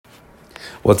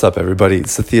What's up, everybody?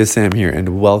 It's Sathya Sam here,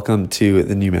 and welcome to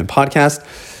the New Man Podcast.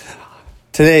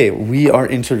 Today, we are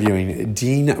interviewing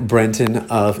Dean Brenton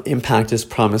of Impactus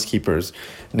Promise Keepers.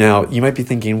 Now, you might be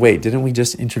thinking, wait, didn't we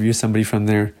just interview somebody from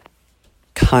there?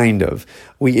 Kind of.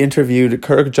 We interviewed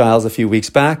Kirk Giles a few weeks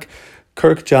back.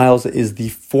 Kirk Giles is the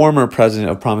former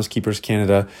president of Promise Keepers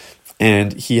Canada,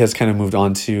 and he has kind of moved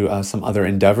on to some other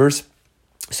endeavors.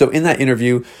 So in that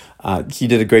interview, he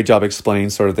did a great job explaining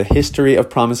sort of the history of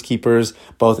Promise Keepers,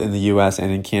 both in the US and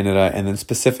in Canada, and then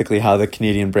specifically how the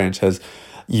Canadian branch has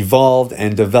evolved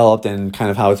and developed and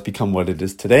kind of how it's become what it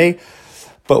is today.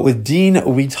 But with Dean,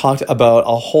 we talked about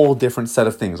a whole different set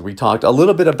of things. We talked a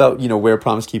little bit about, where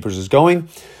Promise Keepers is going,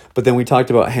 but then we talked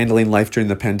about handling life during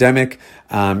the pandemic.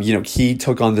 He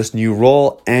took on this new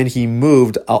role and he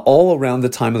moved all around the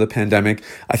time of the pandemic.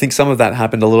 I think some of that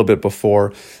happened a little bit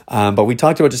before, but we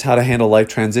talked about just how to handle life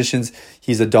transitions.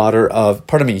 He is the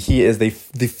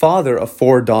father of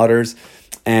 4 daughters.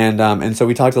 And so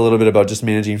we talked a little bit about just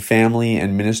managing family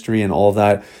and ministry and all of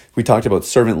that. We talked about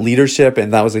servant leadership,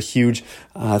 and that was a huge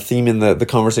theme in the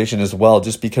conversation as well,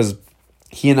 just because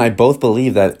he and I both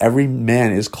believe that every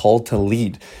man is called to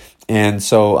lead. And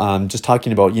so just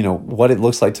talking about, what it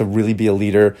looks like to really be a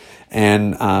leader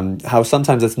and how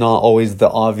sometimes it's not always the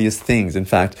obvious things. In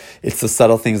fact, it's the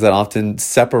subtle things that often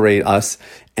separate us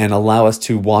and allow us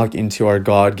to walk into our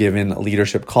God-given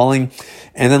leadership calling.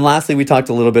 And then lastly, we talked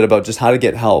a little bit about just how to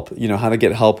get help, how to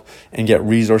get help and get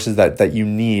resources that you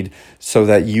need so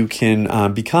that you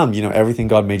can become, everything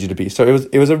God made you to be. So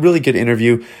it was a really good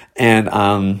interview, and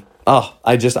I'm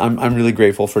really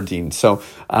grateful for Dean. So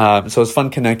it's fun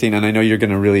connecting, and I know you're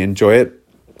going to really enjoy it.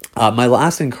 My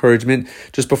last encouragement,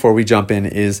 just before we jump in,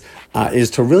 is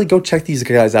to really go check these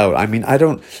guys out. I mean, I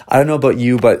don't know about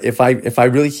you, but if I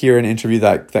really hear an interview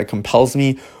that compels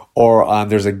me, or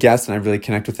there's a guest and I really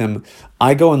connect with him,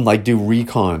 I go and do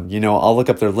recon. I'll look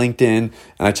up their LinkedIn and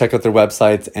I check out their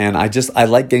websites, and I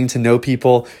like getting to know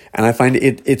people, and I find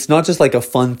it's not just a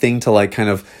fun thing to kind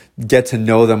of get to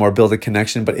know them or build a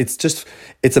connection, but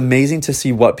it's amazing to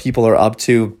see what people are up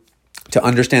to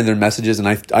understand their messages. And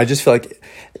I just feel like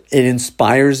it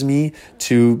inspires me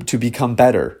to become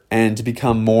better and to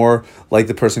become more like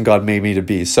the person God made me to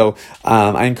be. So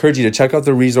I encourage you to check out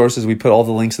the resources. We put all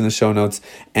the links in the show notes,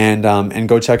 and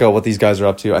go check out what these guys are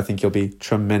up to. I think you'll be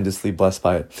tremendously blessed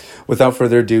by it. Without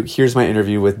further ado, here's my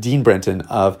interview with Dean Brenton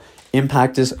of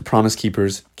Impactus Promise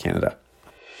Keepers Canada.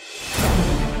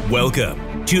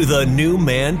 Welcome to the New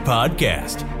Man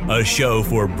Podcast, a show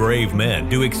for brave men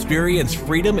to experience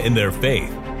freedom in their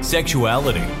faith,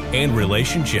 sexuality, and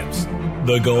relationships.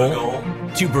 The goal?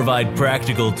 To provide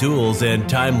practical tools and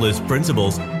timeless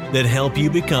principles that help you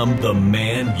become the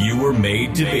man you were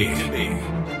made to be.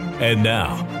 And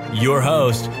now, your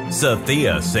host,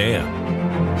 Sathya Sam.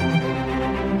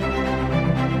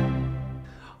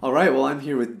 All right, well, I'm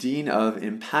here with Dean of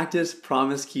Impactus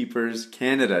Promise Keepers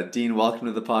Canada. Dean, welcome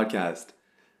to the podcast.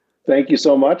 Thank you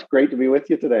so much. Great to be with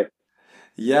you today.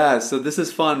 Yeah, so this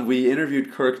is fun. We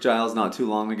interviewed Kirk Giles not too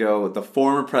long ago, the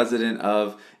former president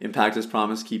of Impactus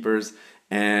Promise Keepers,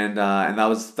 and that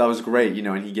was great,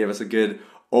 and he gave us a good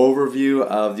overview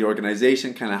of the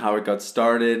organization, kind of how it got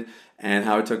started and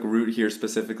how it took root here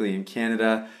specifically in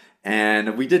Canada.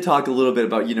 And we did talk a little bit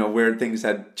about, where things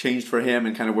had changed for him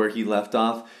and kind of where he left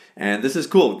off. And this is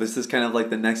cool. This is kind of like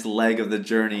the next leg of the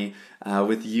journey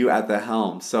with you at the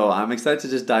helm. So I'm excited to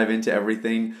just dive into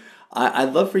everything.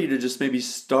 I'd love for you to just maybe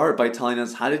start by telling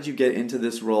us, how did you get into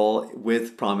this role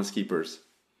with Promise Keepers?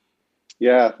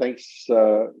 Yeah, thanks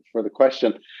for the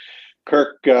question.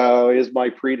 Kirk is my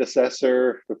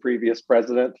predecessor, the previous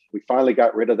president. We finally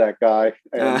got rid of that guy.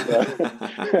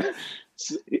 And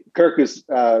Kirk has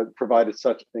provided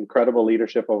such incredible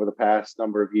leadership over the past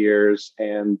number of years,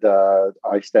 and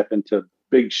I step into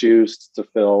big shoes to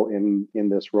fill in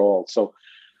this role. So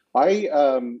I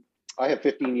have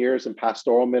 15 years in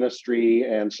pastoral ministry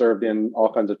and served in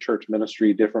all kinds of church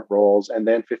ministry, different roles, and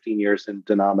then 15 years in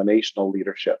denominational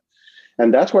leadership.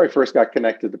 And that's where I first got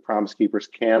connected to Promise Keepers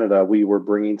Canada. We were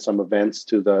bringing some events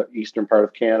to the eastern part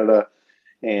of Canada,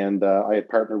 and I had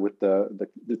partnered with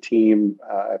the team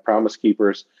at Promise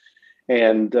Keepers.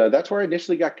 And that's where I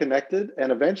initially got connected,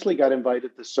 and eventually got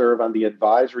invited to serve on the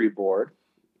advisory board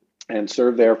and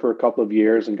served there for a couple of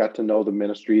years and got to know the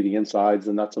ministry, the insides,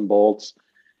 the nuts and bolts,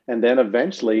 and then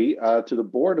eventually to the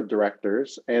board of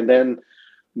directors, and then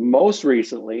most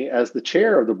recently as the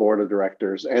chair of the board of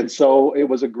directors. And so it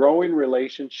was a growing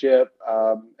relationship.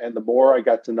 And the more I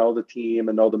got to know the team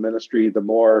and know the ministry, the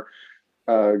more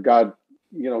God,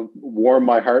 warmed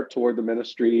my heart toward the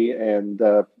ministry and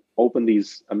opened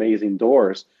these amazing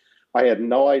doors. I had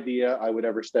no idea I would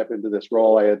ever step into this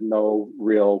role. I had no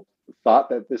real thought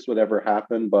that this would ever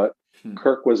happen, but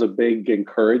Kirk was a big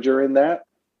encourager in that,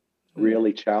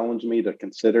 really challenged me to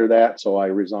consider that. So I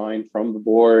resigned from the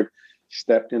board,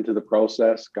 stepped into the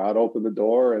process, God opened the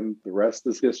door, and the rest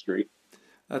is history.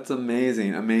 That's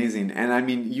amazing, amazing. And I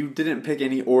mean, you didn't pick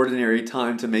any ordinary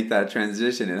time to make that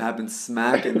transition. It happened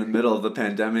smack in the middle of the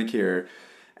pandemic here.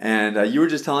 And you were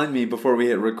just telling me before we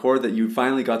hit record that you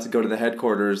finally got to go to the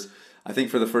headquarters, I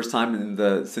think for the first time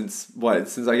since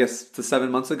I guess the 7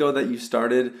 months ago that you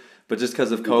started. But just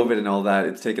because of COVID and all that,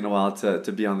 it's taken a while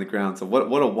to be on the ground. So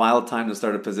what a wild time to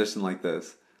start a position like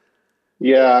this.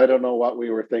 Yeah, I don't know what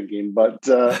we were thinking, but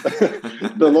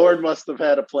the Lord must have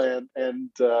had a plan.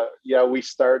 And we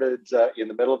started in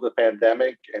the middle of the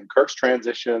pandemic, and Kirk's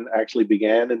transition actually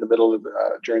began in the middle of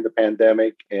during the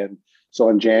pandemic. And so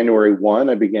on January 1,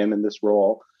 I began in this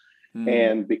role.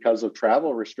 And because of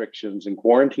travel restrictions and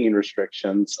quarantine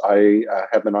restrictions, I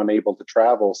have been unable to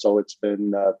travel. So it's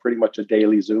been pretty much a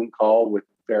daily Zoom call with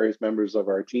various members of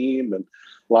our team and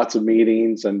lots of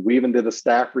meetings. And we even did a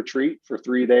staff retreat for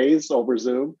 3 days over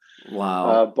Zoom.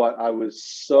 Wow. But I was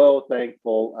so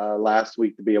thankful last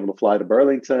week to be able to fly to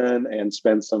Burlington and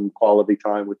spend some quality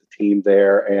time with the team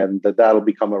there. And that'll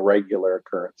become a regular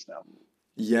occurrence now.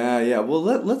 Yeah. Well,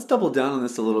 let's double down on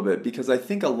this a little bit, because I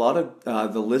think a lot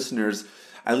of the listeners,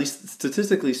 at least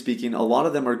statistically speaking, a lot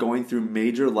of them are going through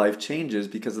major life changes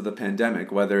because of the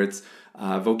pandemic, whether it's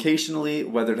vocationally,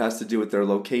 whether it has to do with their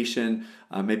location,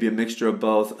 maybe a mixture of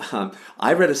both.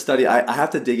 I read a study, I have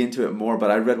to dig into it more,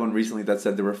 but I read one recently that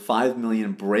said there were 5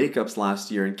 million breakups last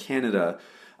year in Canada.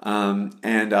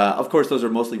 Of course, those are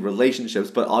mostly relationships,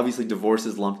 but obviously divorce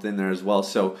is lumped in there as well.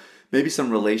 So maybe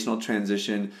some relational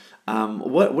transition.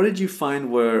 What did you find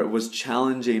was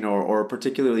challenging or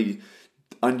particularly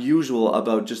unusual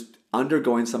about just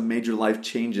undergoing some major life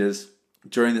changes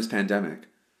during this pandemic?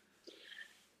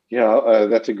 Yeah,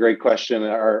 that's a great question.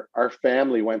 Our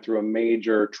family went through a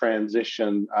major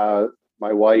transition.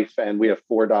 My wife and we have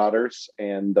 4 daughters,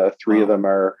 and 3 of them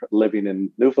are living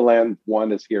in Newfoundland.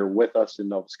 1 is here with us in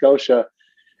Nova Scotia,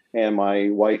 and my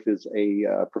wife is a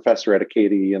professor at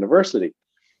Acadia University.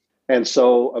 And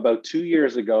so about 2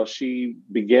 years ago, she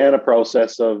began a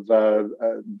process of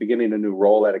beginning a new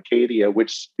role at Acadia,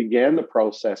 which began the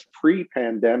process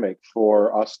pre-pandemic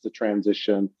for us to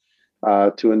transition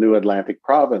to a new Atlantic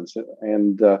province.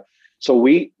 And so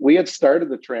we had started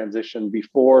the transition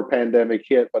before pandemic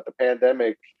hit, but the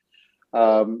pandemic,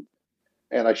 and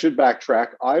I should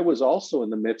backtrack, I was also in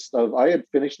the midst of, I had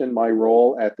finished in my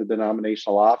role at the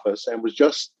denominational office and was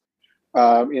just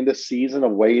in this season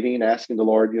of waiting, asking the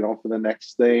Lord, for the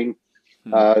next thing.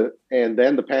 And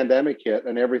then the pandemic hit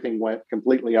and everything went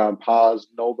completely on pause.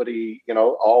 Nobody,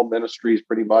 all ministries,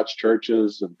 pretty much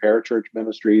churches and parachurch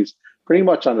ministries, pretty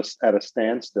much at a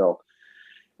standstill.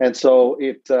 And so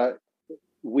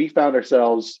we found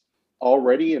ourselves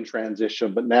already in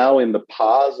transition, but now in the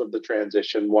pause of the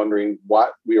transition, wondering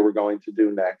what we were going to do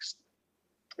next.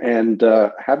 And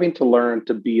having to learn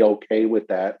to be okay with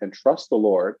that and trust the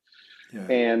Lord. Yeah.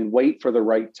 And wait for the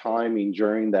right timing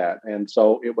during that. And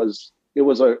so it was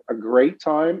a great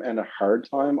time and a hard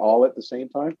time all at the same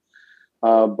time.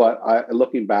 But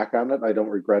looking back on it, I don't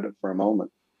regret it for a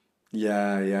moment.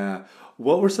 Yeah.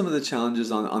 What were some of the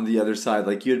challenges on the other side?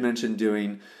 Like you had mentioned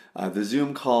doing the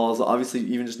Zoom calls, obviously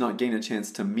even just not getting a chance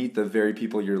to meet the very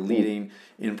people you're leading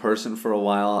in person for a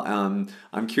while.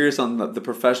 I'm curious on the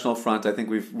professional front. I think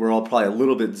we're all probably a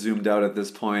little bit zoomed out at this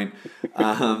point.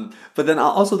 But then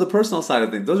also the personal side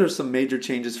of things. Those are some major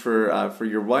changes for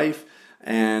your wife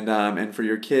and for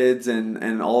your kids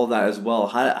and all of that as well.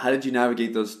 How did you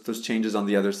navigate those changes on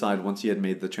the other side once you had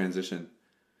made the transition?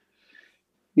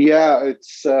 Yeah,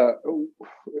 it's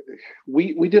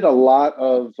we did a lot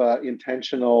of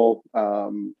intentional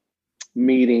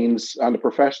meetings on the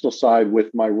professional side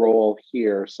with my role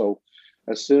here. So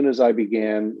as soon as I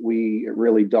began, we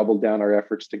really doubled down our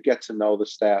efforts to get to know the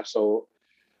staff. So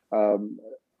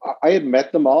I had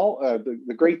met them all.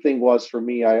 The great thing was for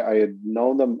me, I had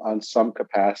known them on some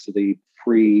capacity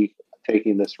pre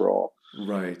taking this role.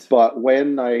 Right. But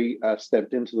when I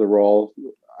stepped into the role,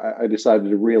 I decided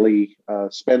to really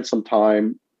spend some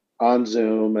time on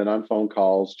Zoom and on phone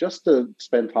calls just to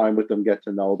spend time with them, get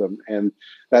to know them. And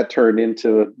that turned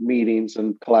into meetings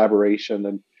and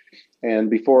collaboration. And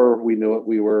before we knew it,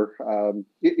 we were,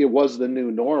 it was the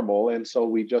new normal. And so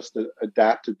we just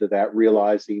adapted to that,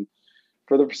 realizing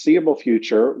for the foreseeable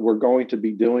future, we're going to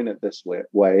be doing it this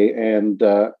way. And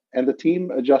the team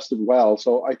adjusted well.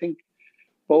 So I think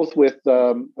both with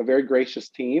a very gracious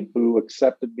team who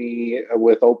accepted me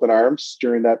with open arms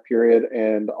during that period,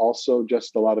 and also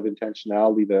just a lot of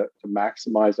intentionality to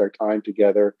maximize our time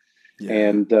together,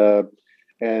 and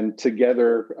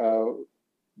together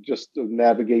just to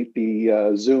navigate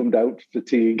the zoomed out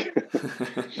fatigue.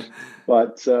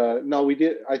 But no, we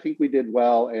did. I think we did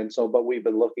well, and so. But we've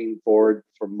been looking forward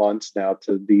for months now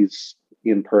to these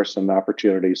in-person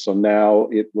opportunities. So now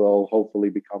it will hopefully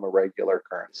become a regular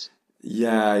occurrence.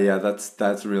 Yeah,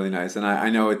 that's really nice. And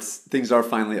I know things are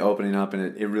finally opening up,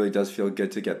 and it really does feel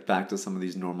good to get back to some of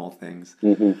these normal things.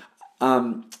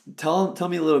 Mm-hmm. Tell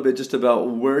me a little bit just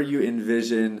about where you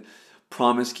envision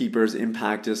Promise Keepers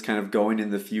Impactus kind of going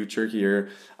in the future here.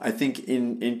 I think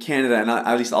in Canada, and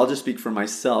at least I'll just speak for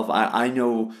myself, I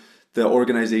know the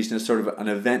organization is sort of an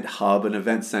event hub, an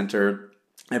event center.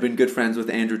 I've been good friends with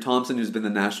Andrew Thompson, who's been the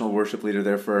national worship leader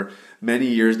there for many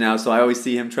years now. So I always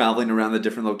see him traveling around the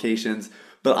different locations.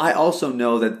 But I also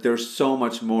know that there's so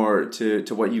much more to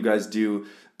what you guys do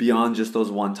beyond just those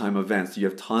one-time events. You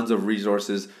have tons of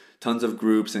resources, tons of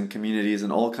groups and communities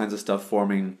and all kinds of stuff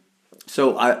forming.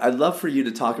 So I'd love for you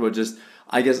to talk about just,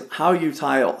 I guess, how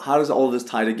does all of this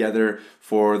tie together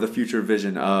for the future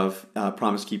vision of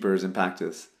Promise Keepers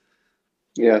Impactus?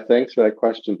 Yeah, thanks for that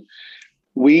question.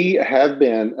 We have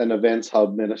been an events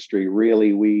hub ministry.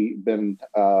 Really, we've been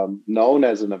known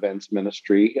as an events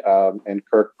ministry, and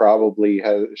Kirk probably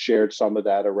has shared some of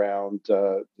that around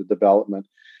the development.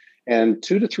 And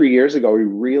 2 to 3 years ago, we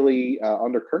really,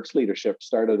 under Kirk's leadership,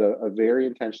 started a very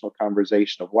intentional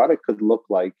conversation of what it could look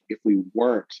like if we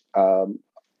weren't the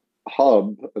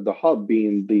hub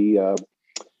being the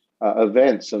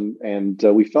events. And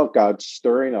we felt God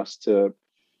stirring us to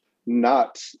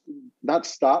not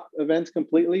stop events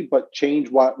completely, but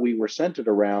change what we were centered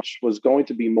around, which was going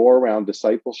to be more around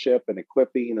discipleship and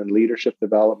equipping and leadership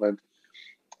development.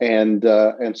 And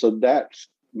so that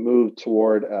moved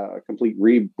toward a complete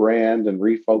rebrand and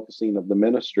refocusing of the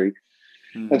ministry.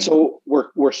 Mm-hmm. And so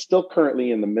we're still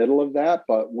currently in the middle of that,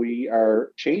 but we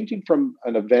are changing from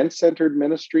an event-centered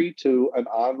ministry to an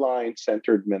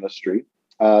online-centered ministry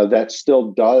that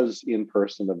still does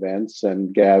in-person events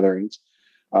and gatherings.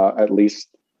 At least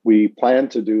we plan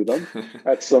to do them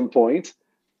at some point.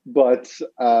 But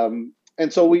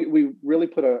and so we really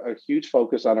put a huge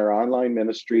focus on our online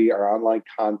ministry, our online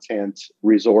content,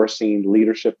 resourcing,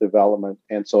 leadership development.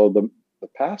 And so the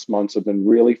past months have been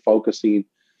really focusing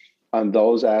on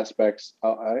those aspects.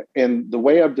 And the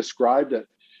way I've described it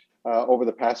over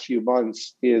the past few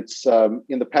months, it's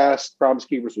in the past, Promise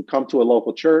Keepers would come to a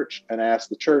local church and ask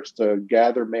the church to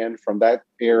gather men from that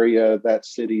area, that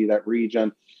city, that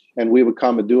region. And we would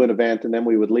come and do an event, and then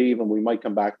we would leave, and we might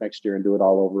come back next year and do it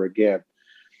all over again.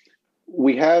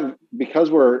 We have, because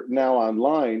we're now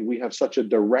online, we have such a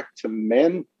direct to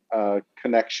men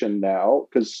connection now,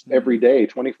 because every day,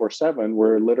 24/7,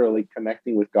 we're literally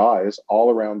connecting with guys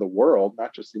all around the world,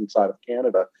 not just inside of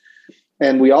Canada.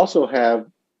 And we also have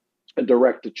a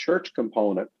direct to church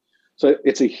component. So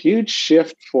it's a huge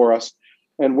shift for us.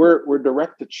 And we're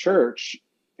direct to church.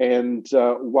 And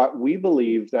what we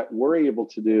believe that we're able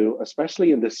to do,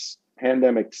 especially in this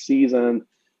pandemic season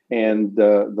and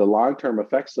the long-term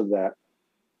effects of that,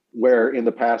 where in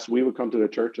the past we would come to the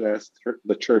church and ask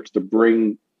the church to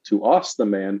bring to us the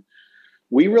men,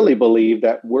 we really believe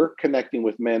that we're connecting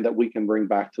with men that we can bring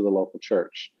back to the local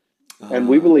church. And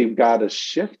we believe God has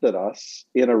shifted us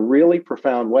in a really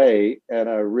profound way at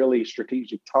a really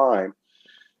strategic time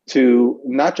to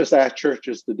not just ask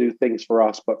churches to do things for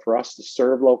us, but for us to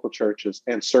serve local churches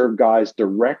and serve guys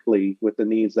directly with the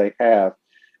needs they have.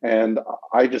 And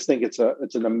I just think it's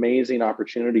an amazing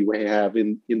opportunity we have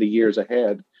in the years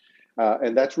ahead.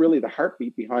 And that's really the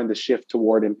heartbeat behind the shift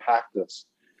toward Impactus.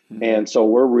 Mm-hmm. And so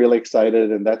we're really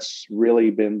excited, and that's really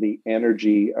been the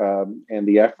energy and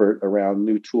the effort around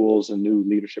new tools and new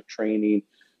leadership training,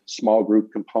 small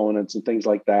group components and things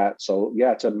like that. So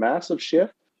yeah, it's a massive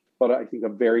shift, but I think a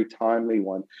very timely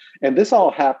one. And this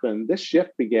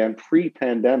shift began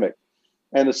pre-pandemic.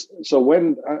 And so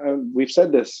when we've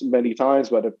said this many times,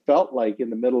 but it felt like in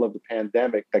the middle of the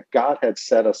pandemic that God had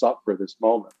set us up for this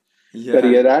moment, that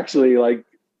he had actually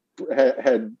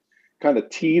had kind of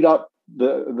teed up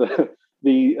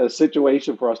the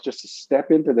situation for us just to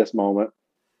step into this moment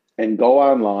and go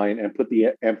online and put the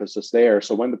emphasis there.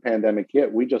 So when the pandemic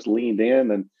hit, we just leaned in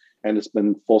and it's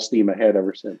been full steam ahead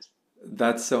ever since.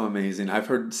 That's so amazing. I've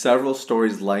heard several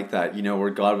stories like that, where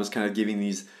God was kind of giving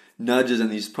these nudges and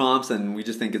these prompts, and we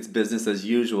just think it's business as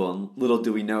usual. And little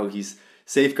do we know he's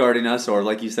safeguarding us, or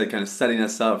like you said, kind of setting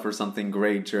us up for something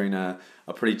great during a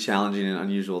pretty challenging and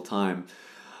unusual time.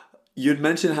 You'd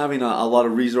mentioned having a lot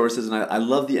of resources, and I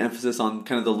love the emphasis on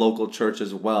kind of the local church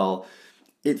as well.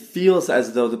 It feels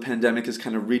as though the pandemic is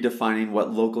kind of redefining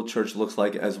what local church looks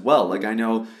like as well. Like I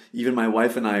know even my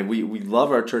wife and I, we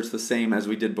love our church the same as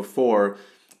we did before,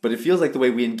 but it feels like the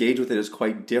way we engage with it is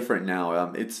quite different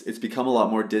now. It's become a lot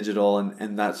more digital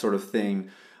and that sort of thing.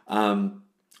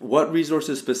 What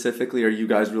resources specifically are you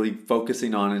guys really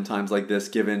focusing on in times like this,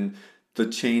 given the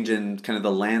change in kind of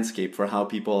the landscape for how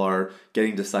people are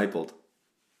getting discipled?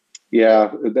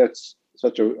 Yeah, that's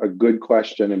such a good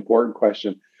question, important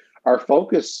question. Our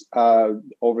focus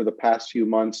over the past few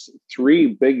months, three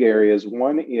big areas.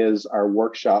 One is our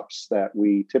workshops that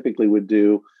we typically would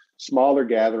do, smaller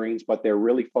gatherings, but they're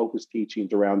really focused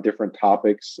teachings around different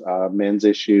topics, men's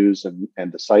issues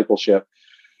and discipleship.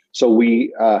 So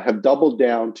we have doubled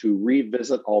down to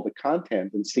revisit all the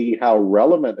content and see how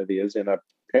relevant it is in a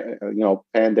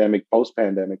pandemic,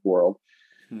 post-pandemic world.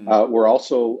 We're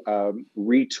also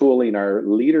retooling our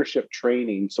leadership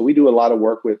training. So we do a lot of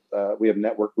work with, we have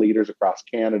network leaders across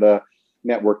Canada,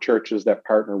 network churches that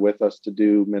partner with us to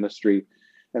do ministry.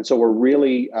 And so we're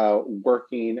really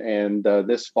working, and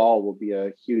this fall will be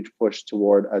a huge push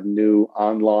toward a new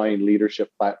online leadership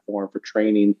platform for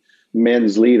training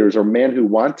men's leaders or men who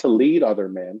want to lead other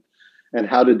men and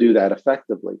how to do that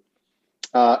effectively.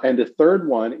 And the third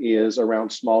one is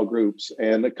around small groups.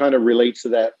 And it kind of relates to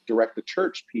that direct to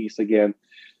church piece again,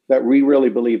 that we really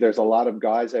believe there's a lot of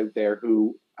guys out there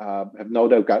who have no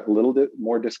doubt got a little bit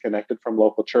more disconnected from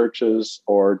local churches,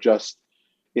 or just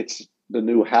it's the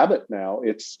new habit now.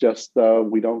 It's just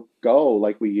we don't go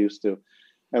like we used to.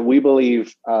 And we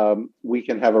believe we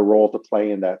can have a role to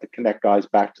play in that, to connect guys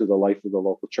back to the life of the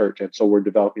local church. And so we're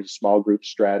developing a small group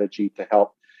strategy to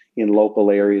help in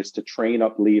local areas to train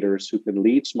up leaders who can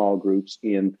lead small groups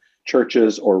in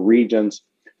churches or regions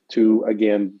to,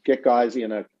 again, get guys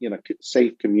in a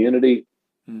safe community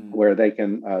where they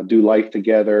can do life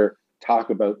together, talk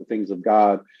about the things of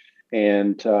God,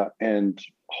 and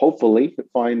hopefully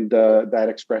find that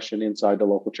expression inside the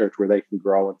local church where they can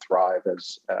grow and thrive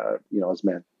as as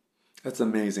men. That's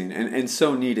amazing and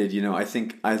so needed. I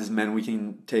think as men we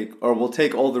can we'll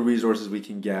take all the resources we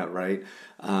can get, right?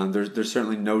 There's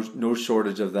certainly no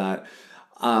shortage of that.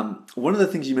 One of the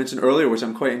things you mentioned earlier, which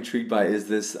I'm quite intrigued by, is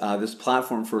this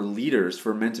platform for leaders,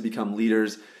 for men to become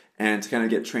leaders and to kind of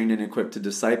get trained and equipped to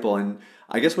disciple. And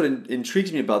I guess what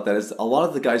intrigues me about that is a lot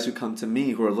of the guys who come to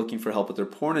me who are looking for help with their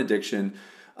porn addiction,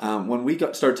 when we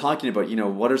start talking about,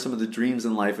 what are some of the dreams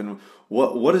in life and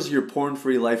what does your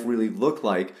porn-free life really look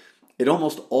like, it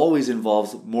almost always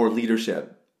involves more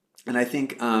leadership. And I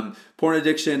think porn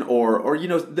addiction or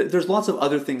there's lots of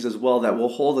other things as well that will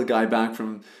hold a guy back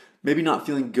from maybe not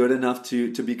feeling good enough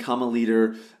to become a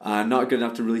leader, not good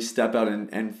enough to really step out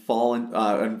and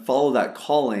follow that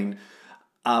calling.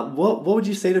 What would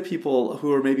you say to people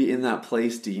who are maybe in that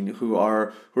place, Dean, who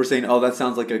are saying, oh, that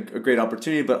sounds like a great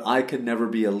opportunity, but I could never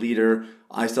be a leader.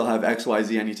 I still have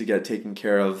XYZ I need to get taken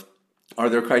care of. Are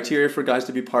there criteria for guys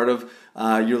to be part of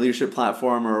your leadership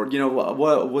platform, or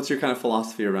what's your kind of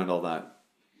philosophy around all that?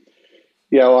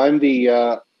 Yeah,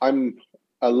 well, I'm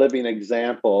a living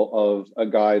example of a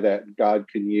guy that God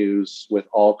can use with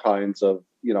all kinds of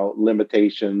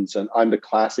limitations, and I'm the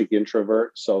classic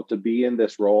introvert. So to be in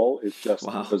this role is just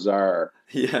bizarre.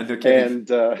 Yeah, no kidding.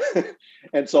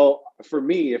 And so for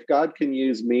me, if God can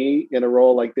use me in a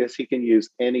role like this, He can use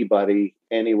anybody,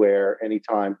 anywhere,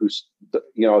 anytime. Who's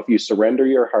if you surrender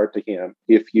your heart to Him,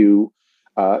 if you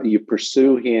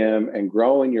pursue Him and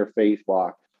grow in your faith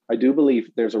walk, I do believe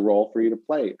there's a role for you to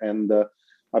play. And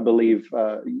I believe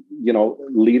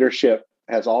leadership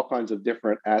has all kinds of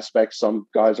different aspects. Some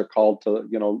guys are called to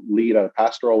lead at a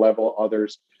pastoral level.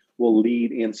 Others will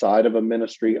lead inside of a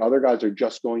ministry. Other guys are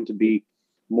just going to be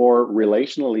more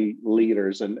relationally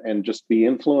leaders and just be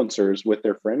influencers with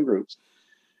their friend groups.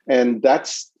 And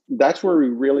that's where we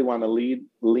really want to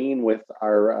lean with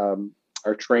our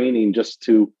training, just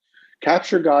to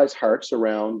capture guys' hearts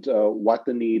around what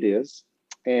the need is,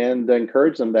 and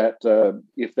encourage them that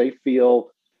if they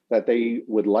feel that they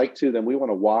would like to, then we want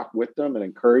to walk with them and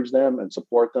encourage them and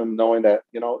support them, knowing that,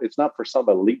 it's not for some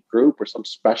elite group or some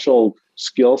special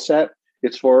skill set.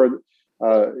 It's for,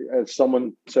 as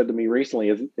someone said to me recently,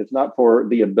 it's not for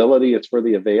the ability, it's for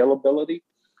the availability.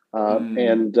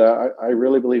 And I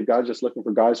really believe God's just looking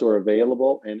for guys who are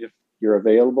available. And if you're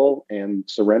available and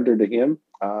surrender to Him,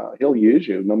 He'll use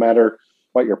you, no matter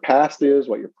what your past is,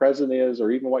 what your present is,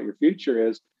 or even what your future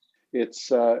is.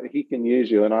 It's He can use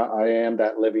you, and I am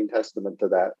that living testament to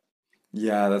that.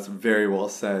 Yeah, that's very well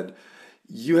said.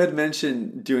 You had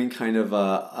mentioned doing kind of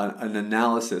an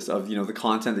analysis of the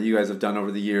content that you guys have done over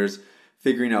the years,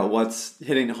 figuring out what's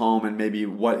hitting home and maybe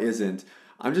what isn't.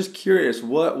 I'm just curious,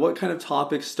 what kind of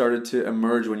topics started to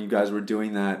emerge when you guys were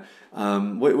doing that?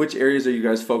 Which areas are you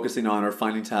guys focusing on or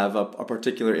finding to have a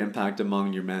particular impact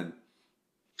among your men?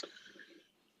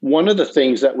 One of the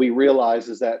things that we realized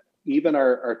is that even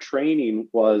our training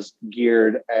was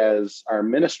geared as our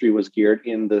ministry was geared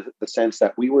in the sense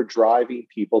that we were driving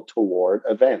people toward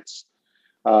events.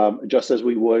 Just as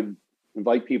we would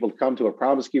invite people to come to a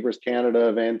Promise Keepers Canada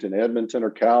event in Edmonton or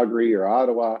Calgary or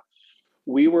Ottawa,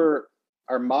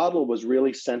 our model was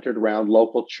really centered around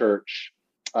local church,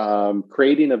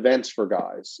 creating events for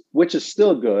guys, which is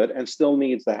still good and still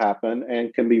needs to happen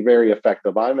and can be very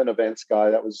effective. I'm an events guy.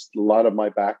 That was a lot of my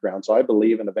background. So I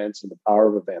believe in events and the power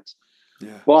of events.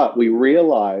 Yeah. But we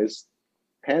realized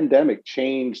pandemic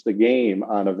changed the game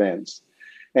on events.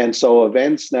 And so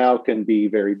events now can be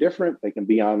very different. They can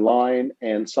be online.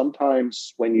 And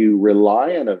sometimes when you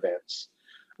rely on events,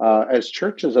 as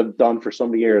churches have done for so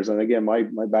many years, and again, my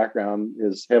background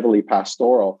is heavily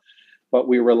pastoral, but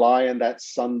we rely on that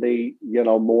Sunday,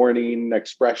 morning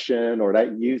expression or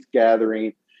that youth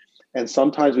gathering. And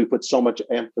sometimes we put so much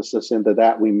emphasis into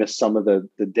that, we miss some of the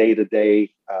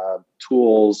day-to-day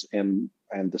tools and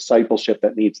discipleship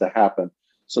that needs to happen.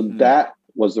 So that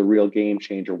was the real game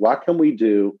changer. What can we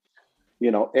do,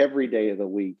 every day of the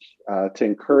week to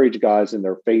encourage guys in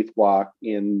their faith walk,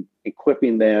 in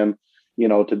equipping them,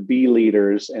 to be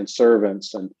leaders and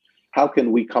servants? And how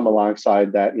can we come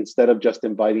alongside that instead of just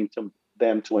inviting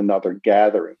them to another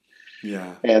gathering?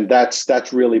 Yeah. And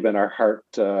that's really been our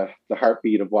the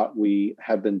heartbeat of what we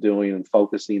have been doing and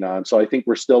focusing on. So I think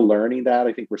we're still learning that.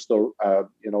 I think we're still,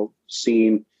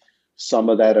 seeing some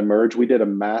of that emerge. We did a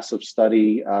massive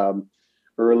study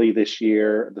early this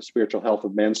year, the Spiritual Health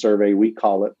of Men survey, we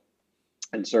call it,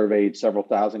 and surveyed several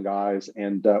thousand guys.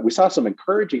 And we saw some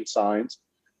encouraging signs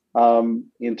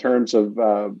in terms of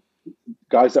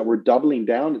guys that were doubling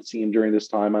down, it seemed, during this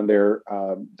time on their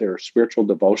spiritual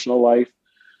devotional life,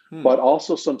 but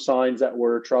also some signs that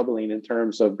were troubling in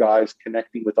terms of guys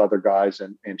connecting with other guys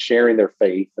and sharing their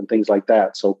faith and things like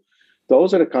that. So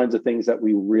those are the kinds of things that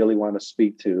we really want to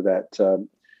speak to, that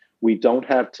we don't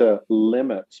have to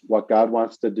limit what God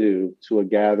wants to do to a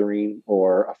gathering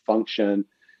or a function.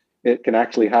 It can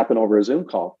actually happen over a Zoom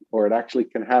call, or it actually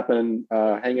can happen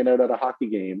hanging out at a hockey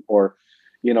game, or,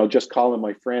 just calling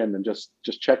my friend and just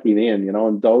checking in,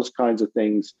 and those kinds of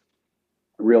things,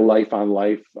 real life on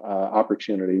life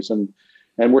opportunities. And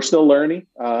we're still learning,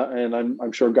 and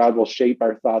I'm sure God will shape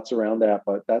our thoughts around that,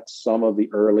 but that's some of the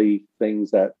early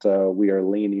things that we are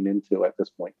leaning into at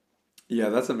this point. Yeah,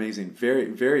 that's amazing. Very,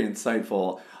 very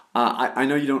insightful. I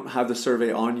know you don't have the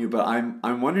survey on you, but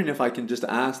I'm wondering if I can just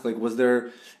ask, was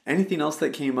there anything else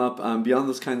that came up beyond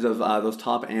those kinds of those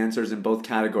top answers in both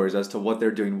categories as to what they're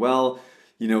doing well?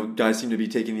 Guys seem to be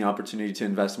taking the opportunity to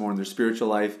invest more in their spiritual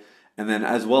life, and then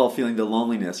as well feeling the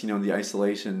loneliness, and the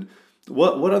isolation.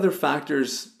 What other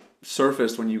factors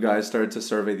surfaced when you guys started to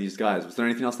survey these guys? Was there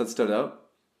anything else that stood out?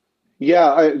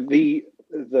 Yeah,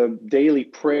 the daily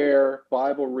prayer,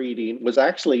 Bible reading was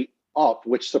actually up,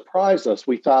 which surprised us.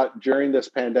 We thought during this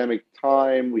pandemic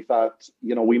time,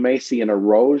 we may see an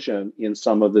erosion in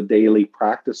some of the daily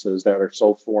practices that are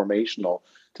so formational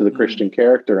to the Christian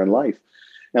character and life.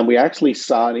 And we actually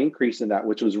saw an increase in that,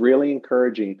 which was really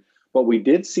encouraging. But we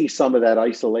did see some of that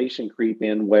isolation creep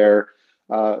in, where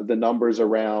the numbers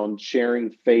around sharing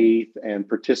faith and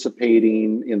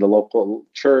participating in the local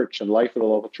church and life of the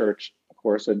local church, of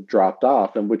course, had dropped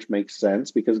off, and which makes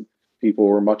sense because people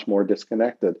were much more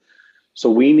disconnected. So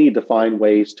we need to find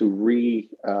ways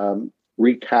to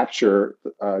recapture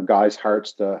guys'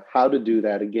 hearts to how to do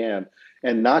that again,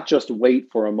 and not just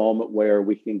wait for a moment where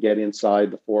we can get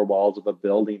inside the four walls of a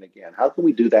building again. How can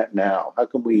we do that now? How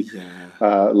can we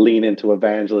lean into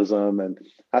evangelism, and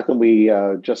how can we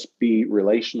just be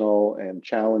relational and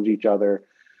challenge each other?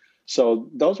 So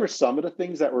those were some of the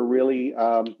things that were really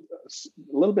a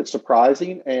little bit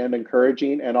surprising and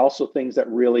encouraging, and also things that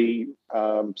really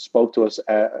spoke to us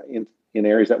in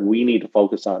areas that we need to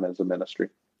focus on as a ministry.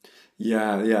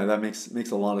 Yeah, that makes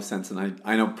a lot of sense, and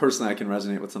I know personally I can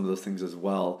resonate with some of those things as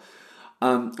well.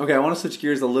 Okay, I want to switch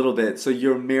gears a little bit. So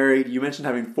you're married. You mentioned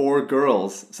having 4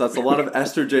 girls, so that's a lot of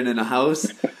estrogen in a house.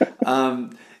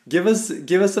 Give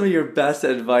us some of your best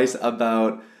advice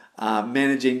about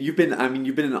managing. You've been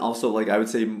in also, I would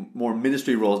say, more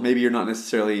ministry roles. Maybe you're not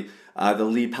necessarily the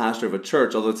lead pastor of a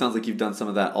church, although it sounds like you've done some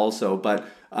of that also. But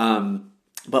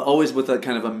always with a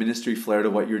kind of a ministry flair to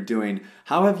what you're doing.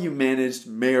 How have you managed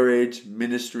marriage,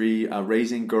 ministry,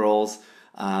 raising girls?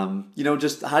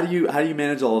 Just how do you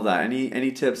manage all of that?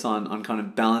 Any tips on kind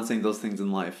of balancing those things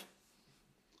in life?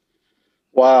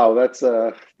 Wow, that's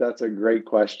a great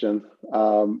question.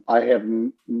 I have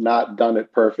not done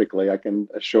it perfectly, I can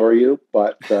assure you,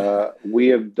 but we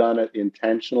have done it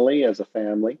intentionally as a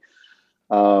family.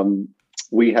 Um,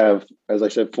 we have, as I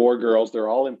said, four girls. They're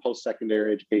all in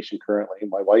post-secondary education currently.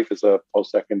 My wife is a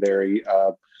post-secondary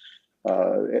uh,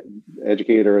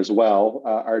 educator as well.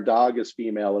 Our dog is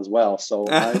female as well, so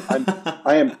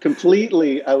I am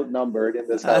completely outnumbered in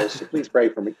this house. So please pray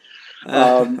for me.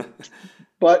 Um,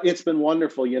 but it's been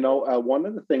wonderful. One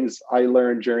of the things I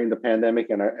learned during the pandemic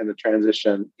and the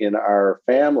transition in our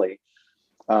family,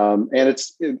 and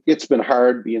it's been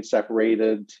hard being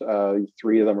separated.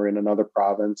 Three of them are in another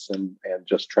province, and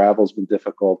just travel's been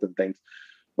difficult and things.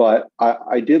 But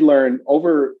I did learn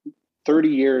over 30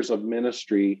 years of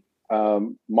ministry.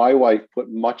 My wife put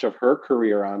much of her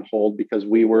career on hold because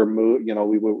we were moved.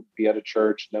 We would be at a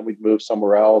church, and then we'd move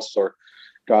somewhere else, or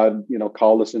God,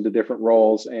 called us into different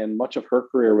roles, and much of her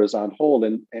career was on hold.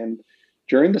 And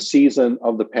during the season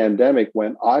of the pandemic,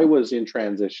 when I was in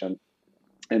transition,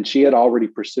 and she had already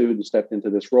pursued and stepped into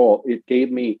this role, it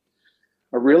gave me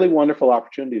a really wonderful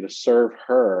opportunity to serve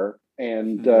her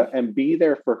and be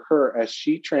there for her as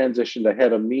she transitioned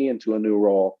ahead of me into a new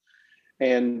role.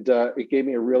 And it gave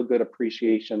me a real good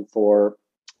appreciation for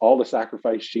all the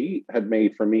sacrifice she had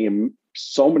made for me in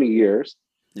so many years.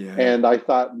 Yeah. And I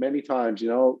thought many times,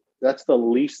 that's the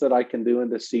least that I can do in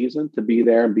this season, to be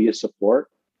there and be a support.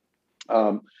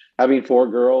 Having four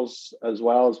girls as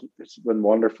well, it's been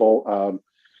wonderful.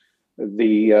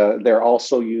 They're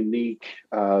also unique.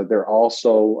 They're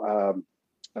also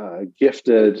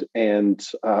gifted, and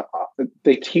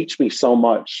they teach me so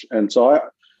much. And so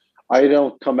I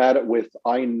don't come at it with,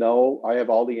 I know I have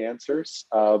all the answers,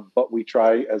 but we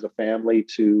try as a family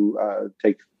to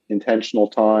take intentional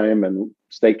time and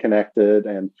stay connected,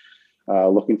 and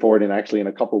looking forward. And actually in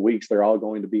a couple of weeks, they're all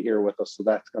going to be here with us. So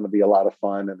that's going to be a lot of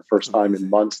fun, and the first time in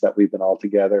months that we've been all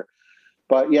together.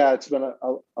 But yeah, it's been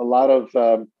a lot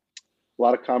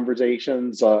of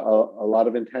conversations, a lot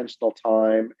of intentional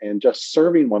time, and just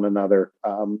serving one another,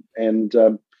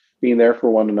 and being there for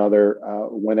one another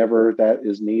whenever that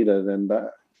is needed. And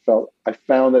I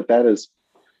found that has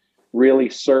really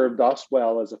served us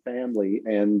well as a family,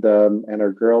 and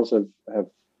our girls have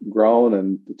grown,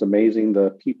 and it's amazing the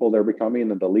people they're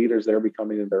becoming and the leaders they're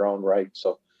becoming in their own right.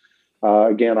 So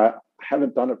again, I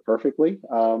haven't done it perfectly,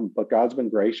 but God's been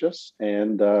gracious,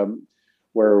 and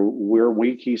where we're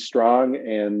weak, He's strong,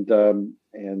 and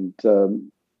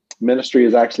ministry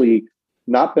has actually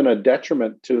not been a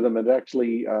detriment to them. And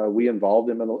actually, we involved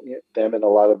them in a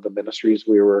lot of the ministries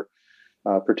we were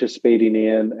participating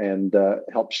in, and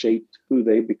helped shape who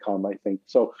they become, I think.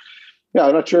 So, yeah,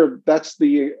 I'm not sure if that's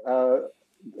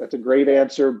a great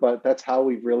answer, but that's how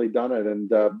we've really done it.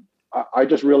 And I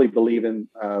just really believe in,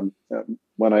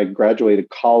 when I graduated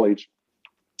college,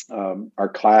 our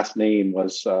class name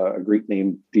was a Greek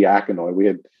name, diakonoi. We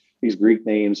had these Greek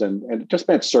names, and it just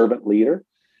meant servant leader.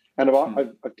 And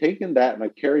I've taken that, and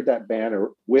I've carried that banner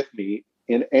with me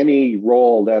in any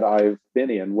role that I've been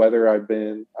in, whether I've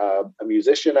been a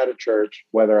musician at a church,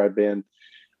 whether I've been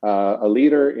a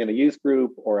leader in a youth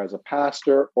group, or as a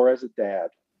pastor, or as a dad.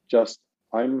 Just,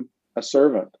 I'm a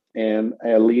servant and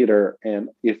a leader. And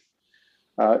if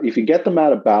you get them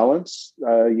out of balance,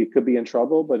 you could be in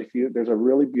trouble. But there's a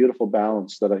really beautiful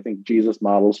balance that I think Jesus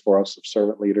models for us of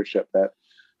servant leadership, that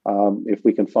if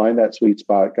we can find that sweet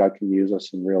spot, God can use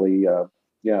us, and really,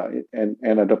 and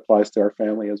it applies to our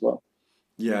family as well.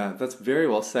 Yeah, that's very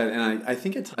well said. And I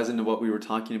think it ties into what we were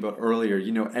talking about earlier.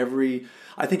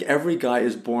 I think every guy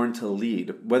is born to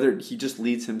lead, whether he just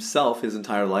leads himself his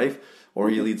entire life,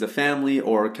 or he leads a family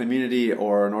or a community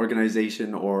or an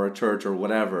organization or a church or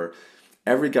whatever.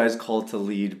 Every guy's called to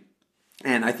lead.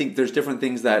 And I think there's different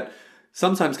things that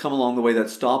sometimes come along the way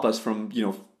that stop us from,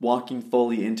 walking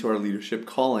fully into our leadership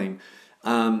calling.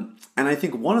 And I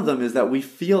think one of them is that we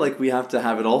feel like we have to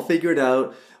have it all figured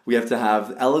out. We have to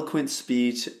have eloquent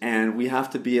speech, and we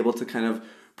have to be able to kind of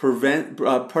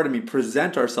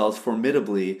present ourselves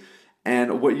formidably.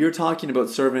 And what you're talking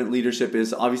about, servant leadership,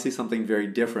 is obviously something very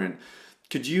different.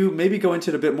 Could you maybe go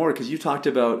into it a bit more? Because you talked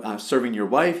about serving your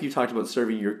wife, you talked about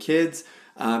serving your kids.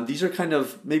 These are kind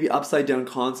of maybe upside down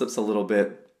concepts a little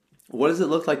bit. What does it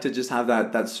look like to just have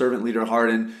that servant leader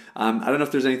heart? And I don't know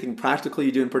if there's anything practical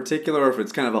you do in particular, or if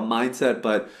it's kind of a mindset,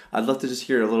 but I'd love to just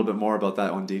hear a little bit more about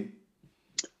that one, Dean.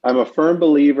 I'm a firm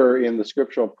believer in the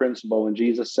scriptural principle, and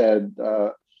Jesus said,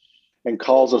 and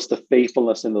calls us to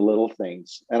faithfulness in the little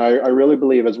things. And I really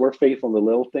believe as we're faithful in the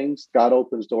little things, God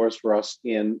opens doors for us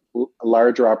in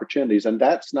larger opportunities. And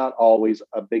that's not always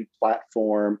a big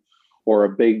platform or a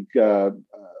big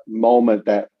moment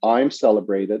that I'm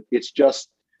celebrated. It's just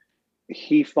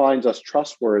he finds us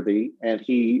trustworthy, and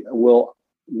he will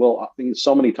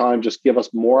so many times just give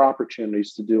us more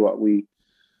opportunities to do what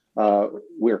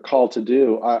we're called to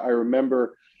do. I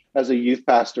remember as a youth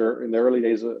pastor in the early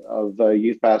days of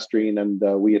youth pastoring, and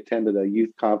we attended a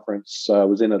youth conference.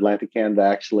 Was in Atlantic, Canada,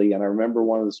 actually, and I remember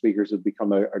one of the speakers had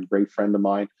become a great friend of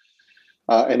mine,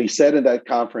 and he said in that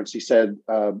conference, he said,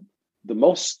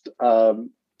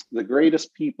 the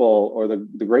greatest people, or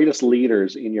the greatest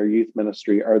leaders in your youth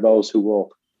ministry, are those who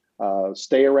will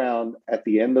stay around at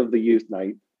the end of the youth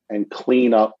night and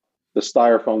clean up the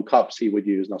styrofoam cups he would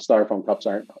use. Now, styrofoam cups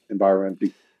aren't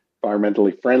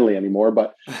environmentally friendly anymore,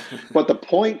 but the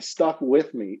point stuck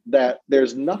with me, that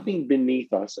there's nothing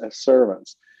beneath us as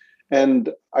servants.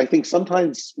 And I think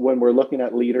sometimes when we're looking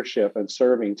at leadership and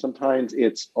serving, sometimes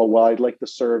it's, oh, well, I'd like to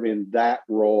serve in that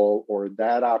role or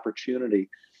that opportunity,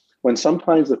 when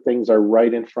sometimes the things are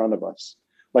right in front of us,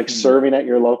 like serving at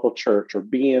your local church, or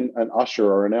being an usher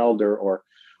or an elder,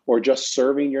 or just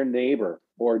serving your neighbor,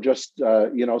 or just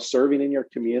serving in your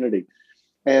community.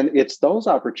 And it's those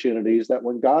opportunities that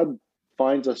when God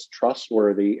finds us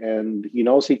trustworthy and he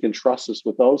knows he can trust us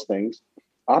with those things,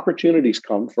 opportunities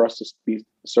come for us to be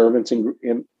servants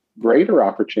in greater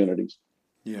opportunities.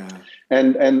 Yeah.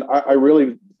 And I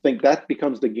really think that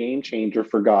becomes the game changer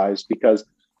for guys, because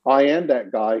I am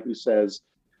that guy who says,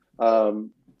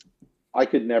 I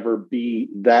could never be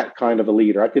that kind of a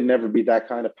leader. I could never be that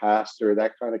kind of pastor,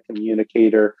 that kind of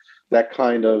communicator, that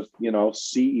kind of,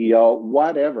 CEO,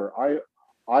 whatever.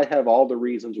 I have all the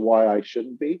reasons why I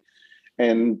shouldn't be.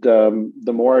 And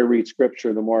the more I read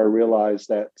scripture, the more I realize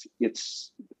that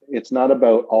it's not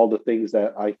about all the things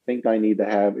that I think I need to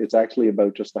have. It's actually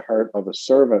about just the heart of a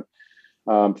servant.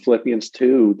 Philippians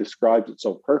 2 describes it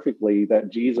so perfectly,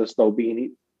 that Jesus, though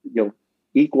being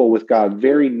equal with God,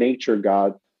 very nature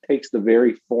God, takes the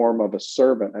very form of a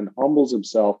servant and humbles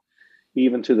himself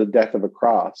even to the death of a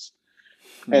cross.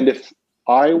 And if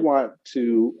I want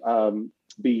to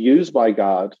be used by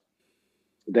God,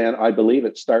 then I believe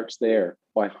it starts there,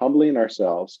 by humbling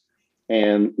ourselves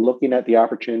and looking at the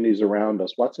opportunities around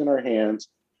us. What's in our hands?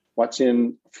 What's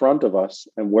in front of us?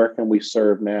 And where can we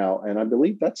serve now? And I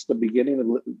believe that's the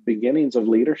beginnings of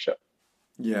leadership.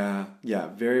 Yeah,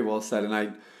 very well said. And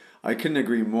I couldn't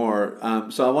agree more.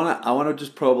 So I want to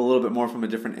just probe a little bit more from a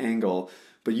different angle.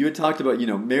 But you had talked about,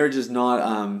 marriage is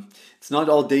not it's not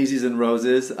all daisies and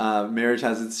roses. Marriage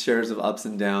has its shares of ups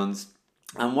and downs.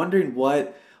 I'm wondering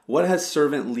what has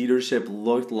servant leadership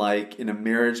looked like in a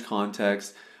marriage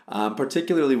context,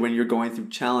 particularly when you're going through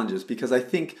challenges? Because I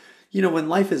think, when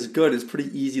life is good, it's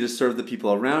pretty easy to serve the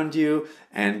people around you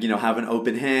and, have an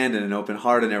open hand and an open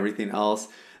heart and everything else.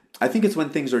 I think it's when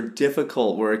things are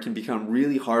difficult where it can become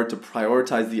really hard to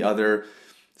prioritize the other,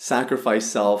 sacrifice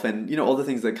self, and all the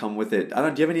things that come with it. Do you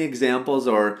have any examples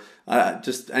or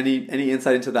just any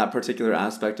insight into that particular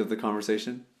aspect of the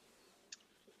conversation?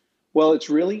 Well, it's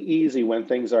really easy when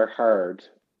things are hard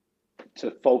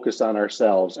to focus on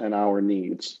ourselves and our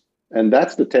needs. And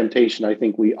that's the temptation I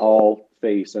think we all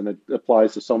face, and it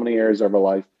applies to so many areas of our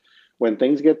life. When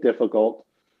things get difficult,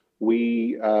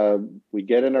 we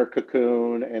get in our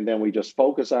cocoon, and then we just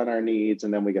focus on our needs,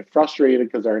 and then we get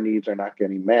frustrated because our needs are not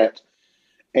getting met.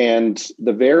 And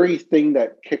the very thing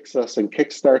that kicks us and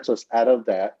kickstarts us out of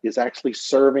that is actually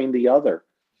serving the other.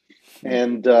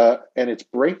 And it's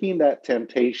breaking that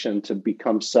temptation to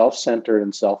become self-centered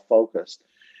and self-focused,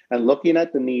 and looking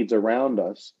at the needs around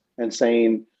us and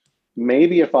saying,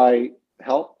 maybe if I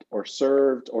helped or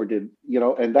served or did,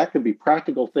 and that could be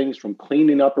practical things from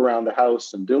cleaning up around the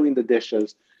house and doing the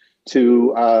dishes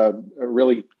to a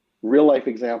really real life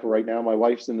example right now. My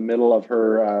wife's in the middle of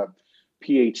her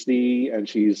PhD, and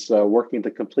she's working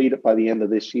to complete it by the end of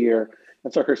this year.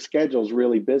 And so her schedule's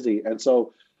really busy. And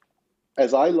so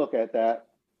as I look at that,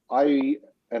 I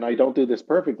don't do this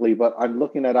perfectly, but I'm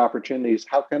looking at opportunities.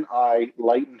 How can I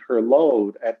lighten her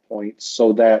load at points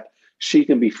so that she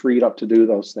can be freed up to do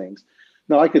those things?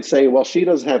 Now, I could say, well, she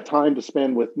doesn't have time to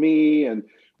spend with me, and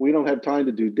we don't have time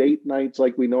to do date nights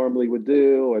like we normally would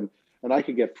do, and I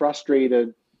could get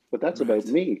frustrated, but that's right. About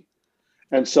me.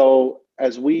 And so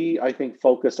as we, I think,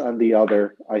 focus on the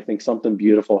other, I think something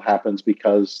beautiful happens,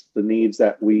 because the needs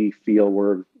that we feel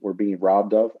we're being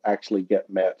robbed of actually get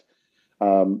met.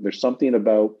 There's something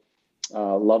about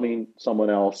loving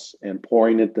someone else and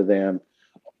pouring into them,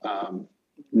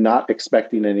 not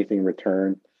expecting anything in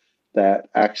return, that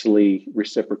actually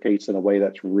reciprocates in a way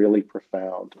that's really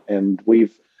profound. And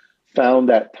we've found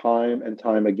that time and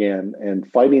time again, and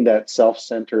fighting that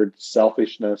self-centered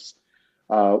selfishness,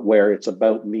 where it's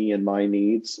about me and my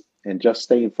needs, just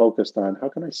staying focused on how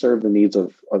can I serve the needs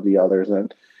of the others.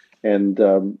 And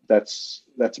that's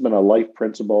been a life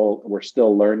principle. We're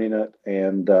still learning it.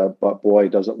 And but boy,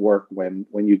 does it work when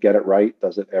you get it right.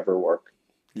 Does it ever work?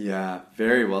 Yeah,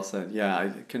 very well said. Yeah, I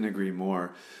couldn't agree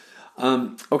more.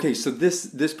 Okay, so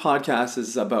this podcast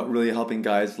is about really helping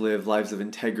guys live lives of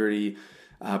integrity,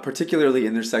 particularly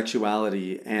in their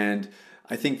sexuality. And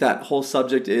I think that whole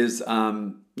subject is,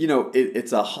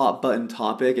 it's a hot button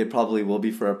topic. It probably will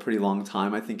be for a pretty long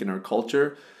time, I think, in our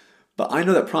culture. But I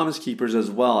know that Promise Keepers as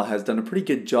well has done a pretty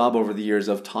good job over the years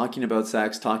of talking about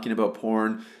sex, talking about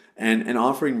porn, and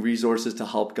offering resources to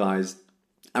help guys.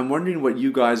 I'm wondering what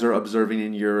you guys are observing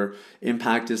in your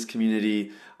Impactus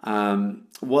community.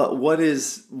 What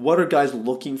are guys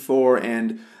looking for,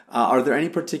 and are there any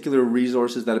particular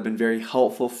resources that have been very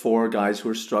helpful for guys who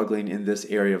are struggling in this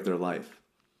area of their life?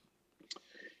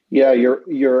 Yeah,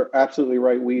 you're absolutely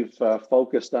right. We've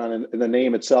focused on, and the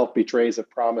name itself betrays a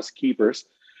Promise Keepers,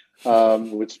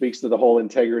 which speaks to the whole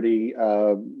integrity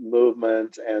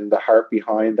movement and the heart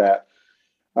behind that.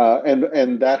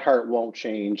 And that heart won't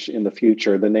change in the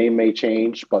future. The name may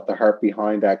change, but the heart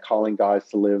behind that, calling guys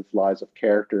to live lives of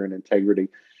character and integrity.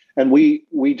 And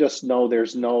we just know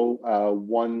there's no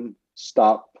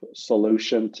one-stop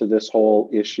solution to this whole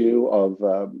issue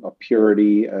of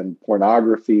purity and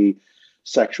pornography,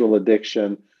 sexual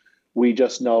addiction. We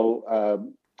just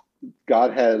know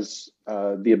God has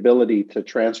the ability to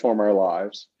transform our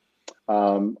lives.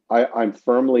 I'm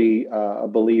firmly a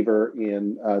believer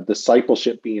in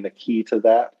discipleship being a key to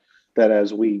that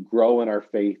as we grow in our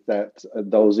faith, that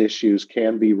those issues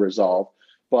can be resolved,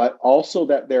 but also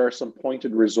that there are some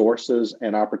pointed resources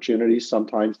and opportunities.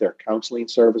 Sometimes they're counseling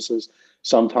services,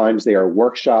 sometimes they are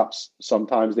workshops,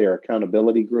 sometimes they are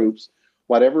accountability groups.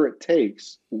 Whatever it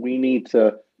takes, we need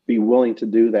to be willing to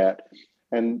do that.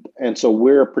 And so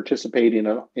we're participating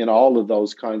in all of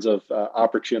those kinds of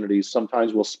opportunities.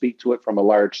 Sometimes we'll speak to it from a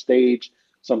large stage.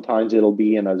 Sometimes it'll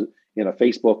be in a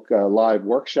Facebook live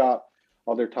workshop.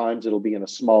 Other times it'll be in a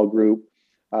small group.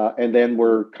 And then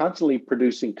we're constantly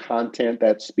producing content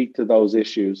that speak to those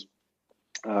issues,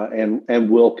 and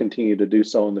will continue to do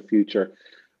so in the future.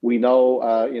 We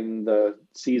know in the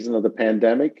season of the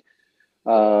pandemic,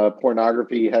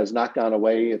 pornography has not gone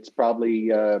away. It's probably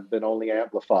been only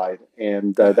amplified.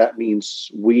 And that means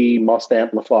we must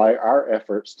amplify our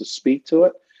efforts to speak to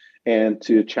it and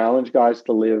to challenge guys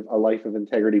to live a life of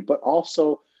integrity, but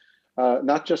also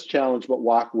not just challenge, but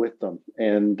walk with them.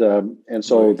 And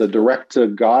so Right. the direct to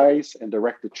guys and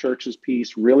direct to churches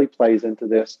piece really plays into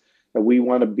this. And we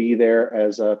want to be there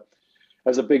as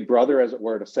a big brother, as it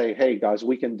were, to say, hey, guys,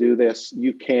 we can do this.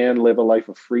 You can live a life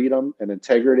of freedom and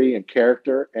integrity and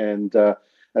character. And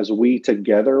as we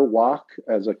together walk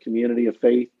as a community of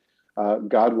faith,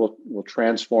 God will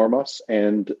transform us,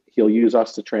 and he'll use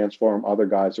us to transform other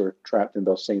guys who are trapped in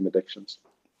those same addictions.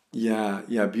 Yeah,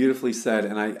 beautifully said.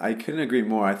 And I couldn't agree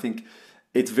more. I think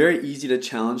it's very easy to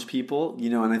challenge people,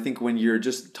 and I think when you're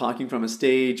just talking from a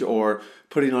stage or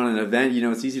putting on an event,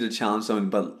 it's easy to challenge someone.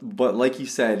 But like you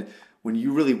said, when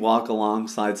you really walk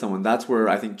alongside someone, that's where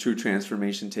I think true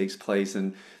transformation takes place.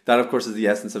 And that, of course, is the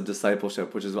essence of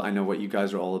discipleship, which is, I know, what you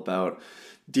guys are all about.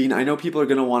 Dean, I know people are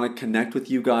going to want to connect with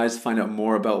you guys, find out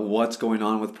more about what's going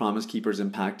on with Promise Keepers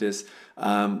Impactus.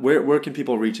 Where can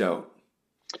people reach out?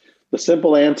 The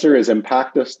simple answer is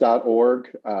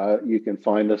impactus.org. You can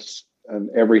find us and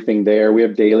everything there. We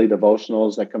have daily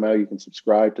devotionals that come out. You can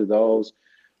subscribe to those.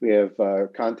 We have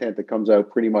content that comes out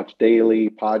pretty much daily,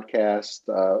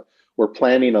 podcast. We're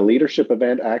planning a leadership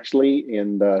event actually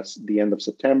in the end of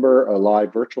September, a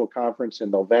live virtual conference in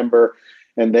November.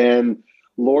 And then,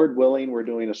 Lord willing, we're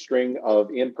doing a string of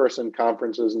in-person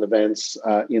conferences and events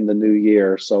in the new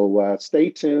year. So stay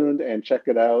tuned and check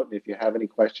it out. If you have any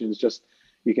questions,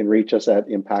 you can reach us at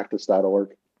impactus.org.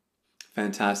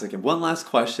 Fantastic. And one last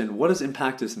question. What does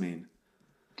Impactus mean?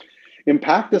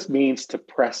 Impactus means to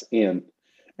press in.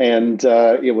 And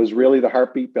it was really the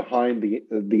heartbeat behind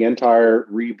the entire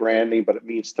rebranding, but it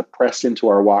means to press into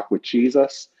our walk with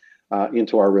Jesus,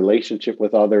 into our relationship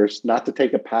with others, not to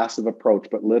take a passive approach,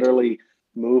 but literally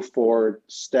move forward,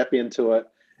 step into it,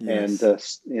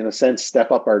 Yes. and in a sense,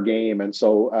 step up our game. And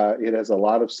so it has a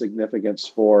lot of significance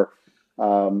for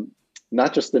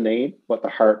not just the name, but the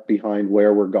heart behind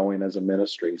where we're going as a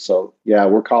ministry. So yeah,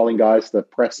 we're calling guys to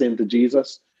press into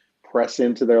Jesus, press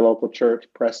into their local church,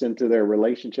 press into their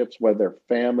relationships with their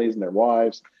families and their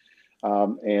wives,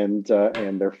 and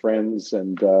their friends.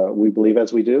 And we believe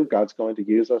as we do, God's going to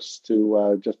use us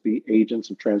to just be agents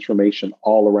of transformation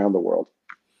all around the world.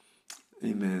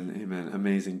 Amen.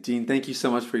 Amazing. Dean, thank you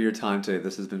so much for your time today.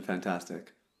 This has been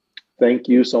fantastic. Thank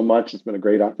you so much. It's been a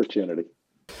great opportunity.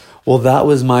 Well, that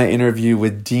was my interview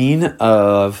with Dean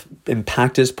of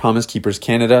Impactus Promise Keepers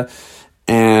Canada.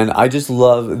 And I just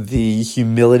love the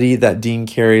humility that Dean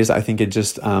carries. I think it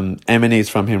just emanates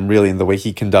from him really in the way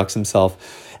he conducts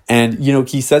himself. And,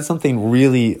 he said something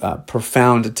really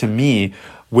profound to me,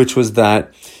 which was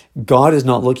that God is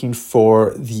not looking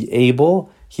for the able,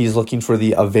 he's looking for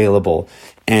the available.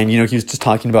 And, he was just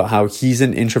talking about how he's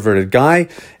an introverted guy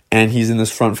and he's in this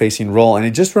front-facing role. And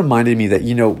it just reminded me that,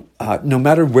 no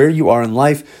matter where you are in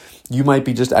life, you might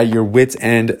be just at your wit's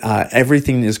end.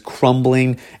 Everything is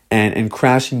crumbling and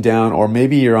crashing down, or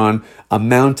maybe you're on a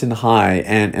mountain high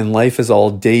and life is all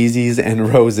daisies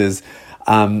and roses.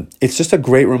 It's just a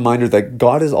great reminder that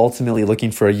God is ultimately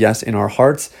looking for a yes in our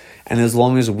hearts. And as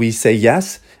long as we say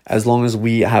yes, as long as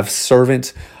we have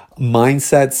servant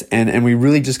mindsets and we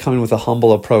really just come in with a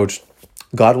humble approach,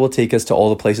 God will take us to all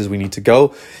the places we need to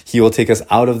go. He will take us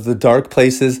out of the dark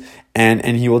places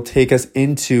and he will take us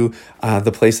into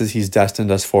the places he's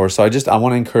destined us for. So I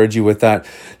want to encourage you with that.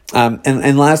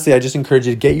 And lastly, I just encourage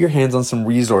you to get your hands on some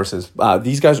resources.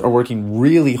 These guys are working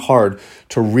really hard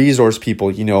to resource people,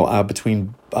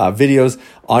 between videos,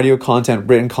 audio content,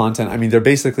 written content. I mean, they're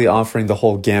basically offering the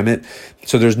whole gamut.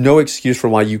 So there's no excuse for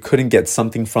why you couldn't get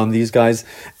something from these guys.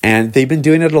 And they've been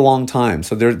doing it a long time.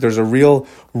 So there's a real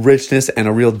richness and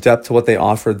a real depth to what they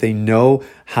offer. They know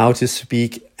how to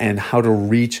speak and how to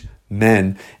reach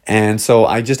men. And so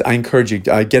I encourage you,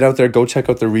 get out there, go check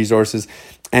out the resources.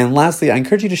 And lastly, I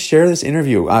encourage you to share this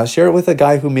interview. Share it with a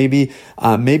guy who maybe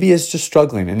is just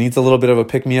struggling and needs a little bit of a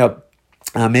pick-me-up.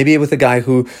 Maybe with a guy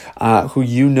who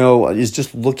is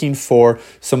just looking for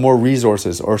some more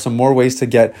resources or some more ways to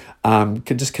get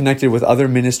just connected with other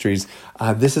ministries.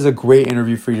 This is a great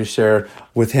interview for you to share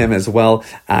with him as well.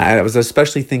 I was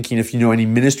especially thinking if you know any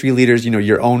ministry leaders,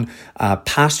 your own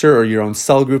pastor or your own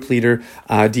cell group leader.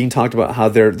 Dean talked about how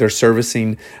they're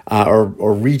servicing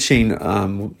or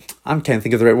reaching. I can't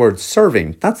think of the right word.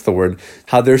 Serving. That's the word.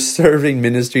 How they're serving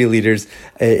ministry leaders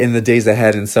in the days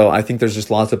ahead. And so I think there's just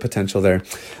lots of potential there.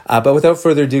 But without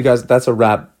further ado, guys, that's a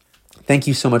wrap. Thank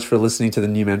you so much for listening to the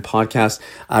New Man Podcast.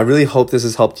 I really hope this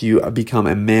has helped you become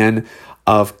a man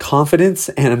of confidence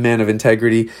and a man of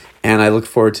integrity. And I look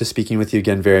forward to speaking with you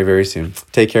again very, very soon.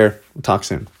 Take care. We'll talk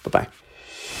soon. Bye-bye.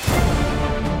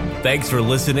 Thanks for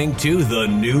listening to the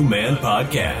New Man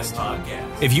Podcast.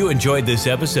 If you enjoyed this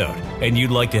episode and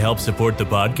you'd like to help support the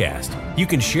podcast, you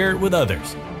can share it with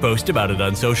others, post about it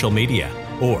on social media,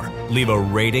 or leave a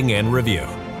rating and review.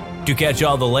 To catch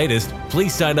all the latest,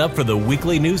 please sign up for the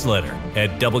weekly newsletter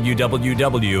at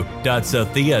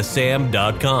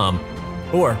www.sathiasam.com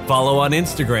or follow on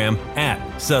Instagram at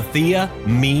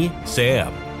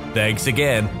SathiaMeSam. Thanks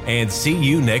again and see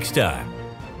you next time.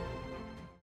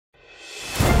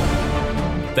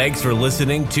 Thanks for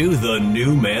listening to the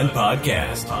New Man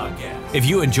Podcast. If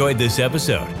you enjoyed this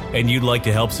episode and you'd like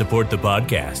to help support the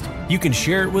podcast, you can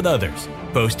share it with others,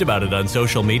 post about it on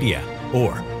social media,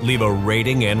 or leave a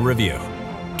rating and review.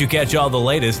 To catch all the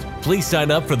latest, please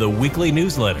sign up for the weekly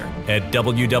newsletter at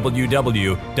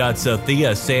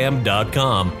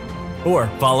www.sathiasam.com or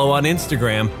follow on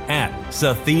Instagram at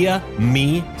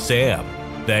SathiaMeSam.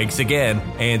 Thanks again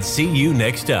and see you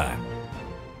next time.